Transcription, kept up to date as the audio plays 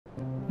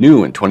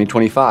New in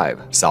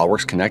 2025,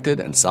 SOLIDWORKS Connected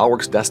and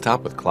SOLIDWORKS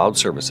Desktop with Cloud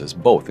Services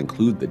both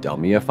include the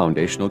DELMIA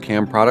foundational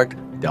CAM product,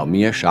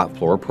 DELMIA Shop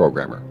Floor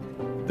Programmer.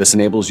 This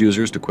enables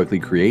users to quickly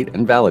create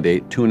and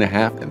validate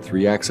 2.5 and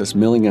 3-axis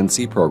milling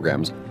NC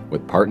programs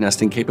with part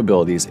nesting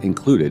capabilities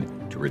included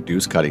to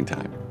reduce cutting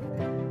time.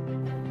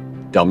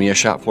 DELMIA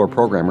Shop Floor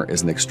Programmer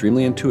is an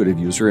extremely intuitive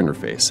user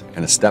interface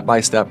and a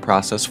step-by-step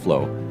process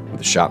flow with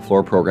the Shop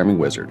Floor Programming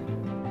Wizard.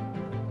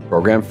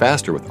 Program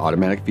faster with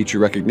automatic feature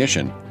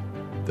recognition,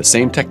 the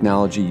same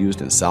technology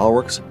used in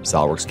SOLIDWORKS,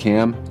 SOLIDWORKS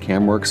CAM,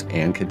 CAMWorks,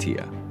 and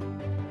CATIA.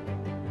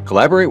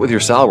 Collaborate with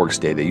your SOLIDWORKS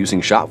data using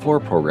Shop Floor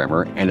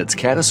Programmer and its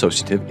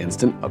CAD-associative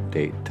instant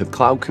update to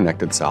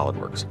cloud-connected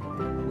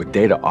SOLIDWORKS, with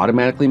data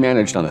automatically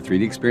managed on the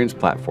 3DEXPERIENCE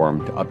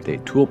platform to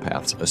update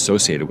toolpaths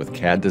associated with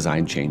CAD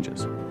design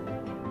changes.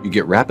 You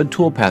get rapid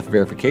toolpath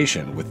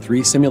verification with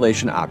 3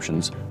 simulation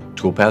options: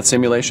 toolpath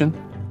simulation,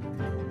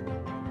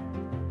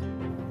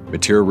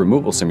 material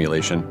removal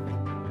simulation,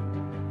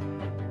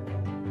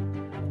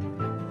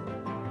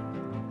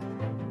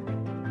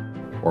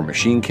 or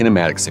machine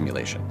kinematic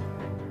simulation.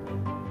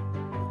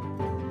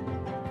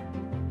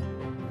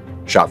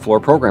 Shop Floor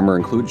Programmer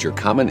includes your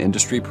common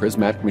industry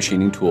prismatic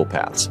machining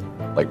toolpaths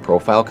like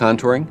profile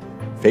contouring,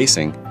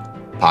 facing,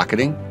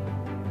 pocketing,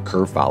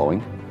 curve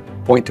following,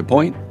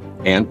 point-to-point,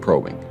 and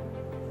probing.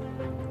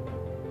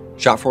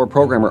 Shop Floor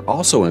Programmer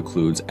also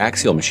includes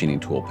axial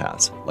machining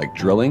toolpaths like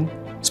drilling,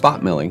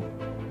 spot milling,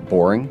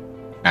 boring,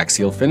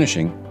 axial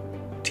finishing,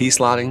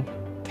 T-slotting,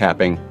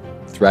 tapping,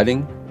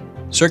 threading,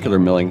 circular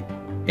milling,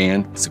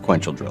 and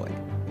sequential drilling.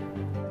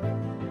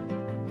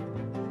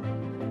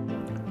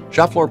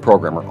 Shop Floor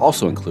Programmer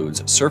also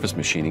includes surface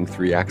machining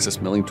 3-axis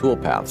milling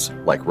toolpaths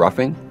like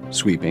roughing,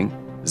 sweeping,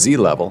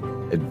 Z-level,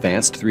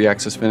 advanced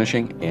 3-axis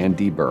finishing, and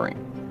deburring.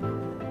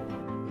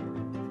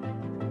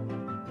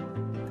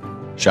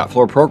 Shop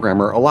Floor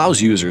Programmer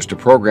allows users to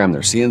program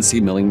their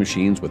CNC milling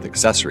machines with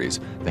accessories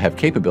that have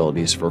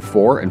capabilities for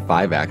 4 and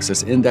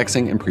 5-axis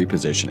indexing and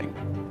pre-positioning.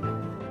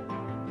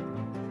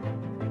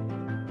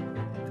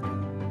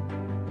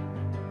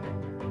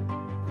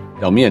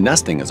 DELMIA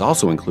nesting is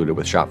also included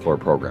with Shop Floor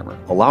Programmer,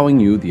 allowing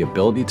you the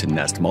ability to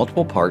nest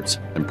multiple parts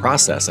and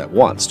process at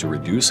once to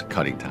reduce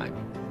cutting time.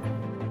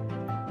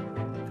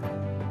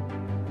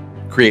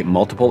 Create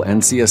multiple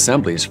NC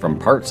assemblies from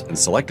parts and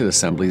selected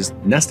assemblies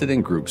nested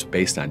in groups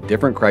based on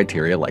different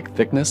criteria like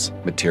thickness,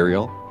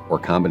 material, or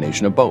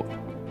combination of both.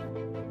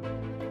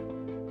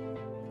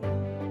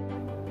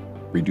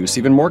 Reduce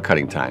even more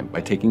cutting time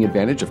by taking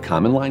advantage of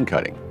common line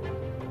cutting.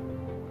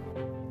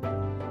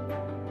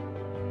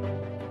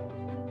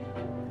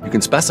 You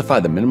can specify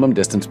the minimum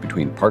distance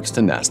between parts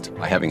to nest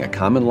by having a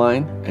common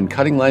line and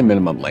cutting line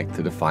minimum length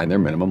to define their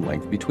minimum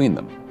length between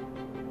them.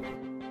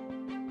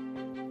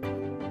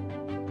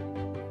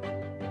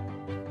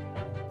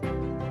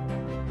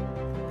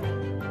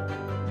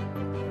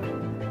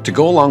 To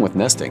go along with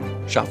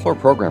nesting, Shop Floor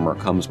Programmer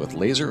comes with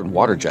laser and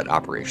water jet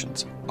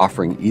operations,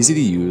 offering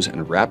easy-to-use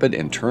and rapid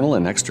internal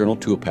and external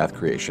toolpath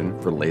creation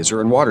for laser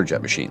and water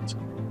jet machines.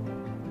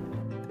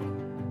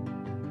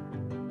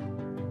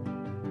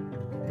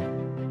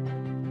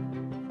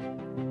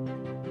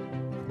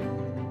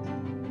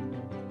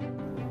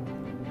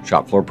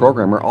 Shop Floor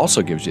Programmer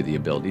also gives you the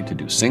ability to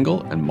do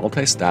single and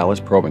multi-stylus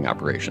probing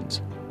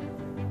operations.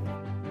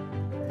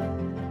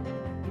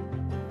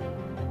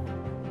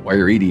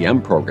 Wire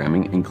EDM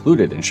programming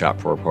included in Shop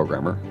Floor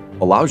Programmer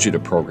allows you to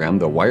program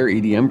the wire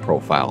EDM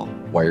profile,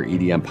 wire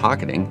EDM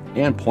pocketing,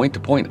 and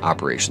point-to-point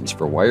operations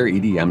for wire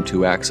EDM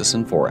 2-axis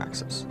and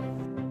 4-axis.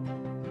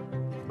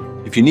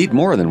 If you need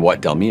more than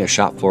what DELMIA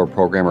Shop Floor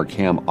Programmer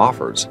CAM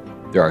offers,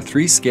 there are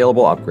 3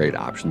 scalable upgrade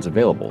options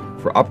available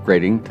for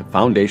upgrading to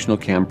foundational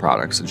CAM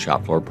products in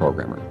Shop Floor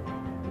Programmer.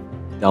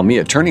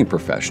 DELMIA Turning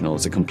Professional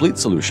is a complete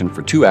solution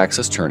for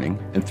 2-axis turning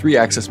and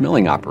 3-axis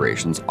milling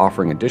operations,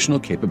 offering additional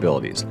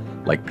capabilities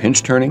like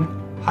pinch turning,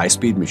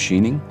 high-speed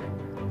machining.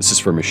 This is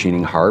for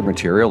machining hard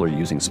material or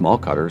using small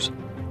cutters,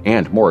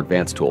 and more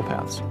advanced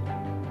toolpaths.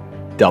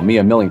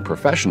 DELMIA Milling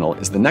Professional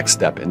is the next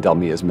step in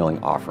DELMIA's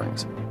milling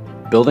offerings,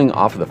 building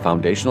off of the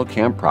foundational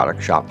CAM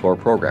product Shop Floor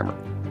Programmer.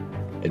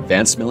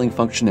 Advanced milling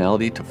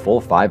functionality to full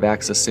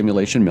 5-axis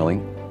simulation milling,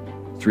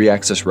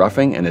 3-axis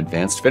roughing and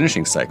advanced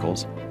finishing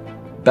cycles,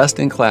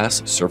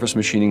 best-in-class surface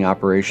machining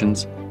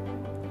operations,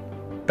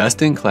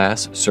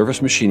 best-in-class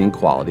surface machining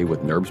quality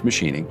with NURBS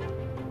machining,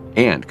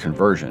 and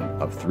conversion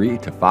of 3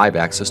 to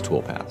 5-axis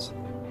toolpaths.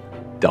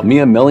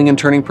 DELMIA Milling and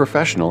Turning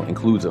Professional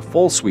includes a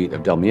full suite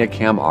of DELMIA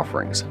CAM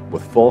offerings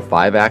with full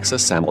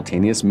 5-axis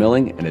simultaneous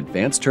milling and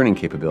advanced turning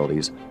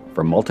capabilities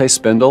for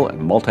multi-spindle and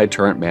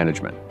multi-turret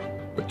management,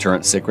 with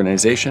turret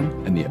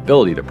synchronization and the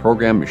ability to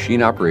program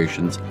machine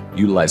operations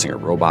utilizing a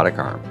robotic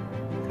arm.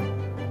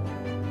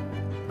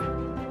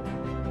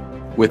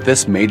 With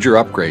this major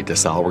upgrade to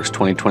SOLIDWORKS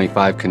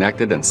 2025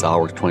 Connected and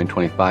SOLIDWORKS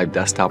 2025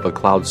 Desktop with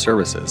Cloud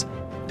Services,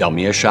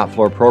 DELMIA Shop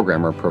Floor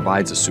Programmer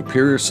provides a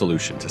superior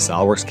solution to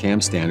SOLIDWORKS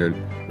CAM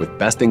Standard with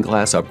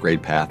best-in-class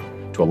upgrade path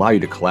to allow you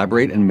to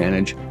collaborate and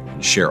manage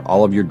and share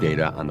all of your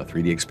data on the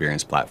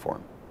 3DEXPERIENCE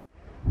platform.